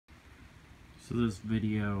So this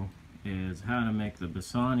video is how to make the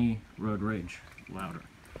Bassani road rage louder.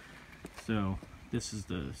 So this is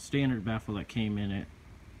the standard baffle that came in it.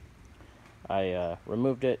 I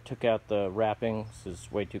removed it, took out the wrapping. This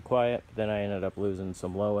is way too quiet, but then I ended up losing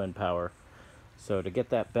some low end power. So to get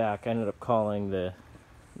that back, I ended up calling the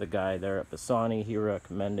guy there at Bassani. He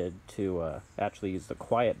recommended to actually use the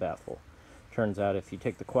quiet baffle. Turns out if you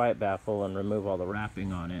take the quiet baffle and remove all the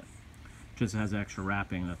wrapping on it, just has extra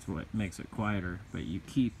wrapping, that's what makes it quieter, but you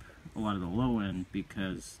keep a lot of the low end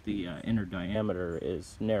because the inner diameter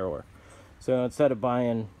is narrower. So instead of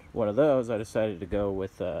buying one of those, I decided to go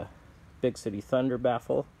with a Big City Thunder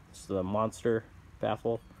baffle. This is the monster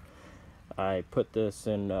baffle. I put this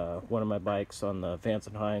in one of my bikes on the Vance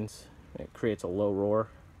 & Hines. It creates a low roar,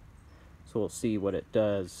 so we'll see what it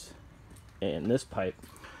does in this pipe.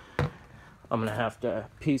 I'm gonna have to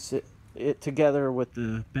piece it together with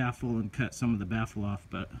the baffle and cut some of the baffle off,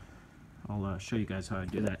 but I'll show you guys how I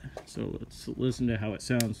do that. So let's listen to how it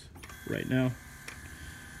sounds right now.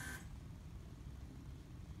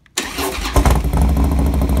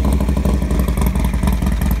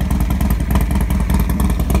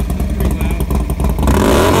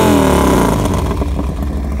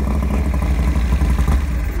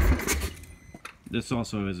 This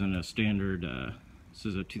also isn't a standard, this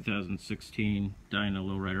is a 2016 Dyna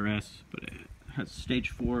Lowrider S, but it has stage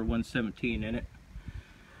 4 117 in it.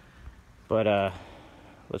 But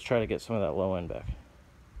let's try to get some of that low end back.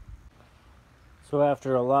 So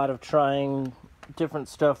after a lot of trying different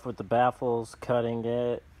stuff with the baffles, cutting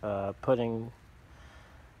it, putting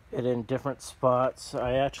it in different spots,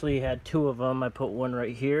 I actually had two of them. I put one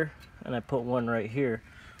right here and I put one right here.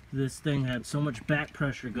 This thing had so much back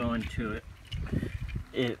pressure going to it,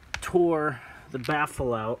 it tore the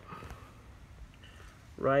baffle out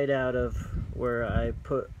right out of where I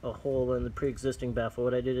put a hole in the pre-existing baffle.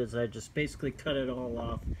 What I did is I just basically cut it all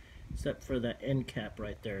off except for that end cap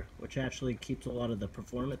right there, which actually keeps a lot of the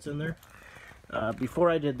performance in there. Before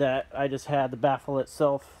I did that, I just had the baffle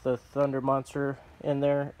itself, the Thunder Monster, in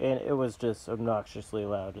there, and it was just obnoxiously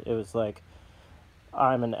loud. It was like,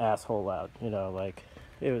 I'm an asshole loud, you know, like,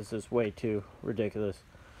 it was just way too ridiculous.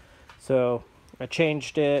 So I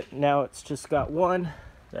changed it. Now it's just got one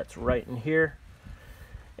that's right in here,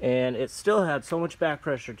 and it still had so much back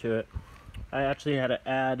pressure to it. I actually had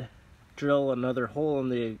to drill another hole in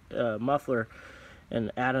the muffler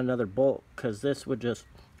and add another bolt, because this would just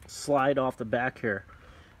slide off the back here.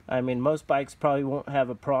 I mean, most bikes probably won't have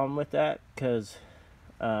a problem with that because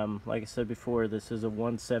like I said before, this is a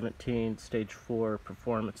 117 stage 4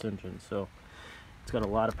 performance engine, so it's got a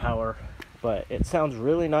lot of power, but it sounds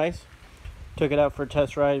really nice. Took it out for a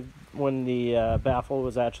test ride when the baffle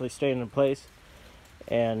was actually staying in place,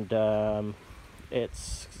 and it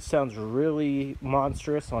sounds really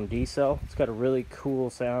monstrous on D-cell. It's got a really cool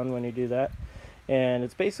sound when you do that, and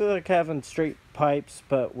it's basically like having straight pipes,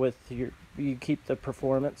 but with you keep the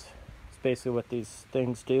performance. It's basically what these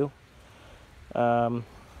things do.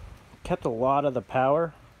 Kept a lot of the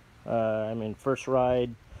power. I mean, first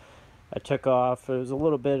ride I took off, it was a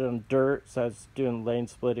little bit on dirt, so I was doing lane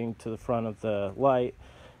splitting to the front of the light,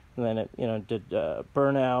 and then it, you know, did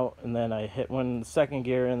burnout, and then I hit one in the second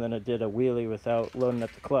gear, and then it did a wheelie without loading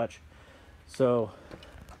up the clutch. So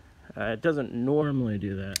it doesn't normally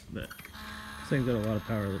do that, but this thing's got a lot of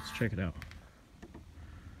power. Let's check it out.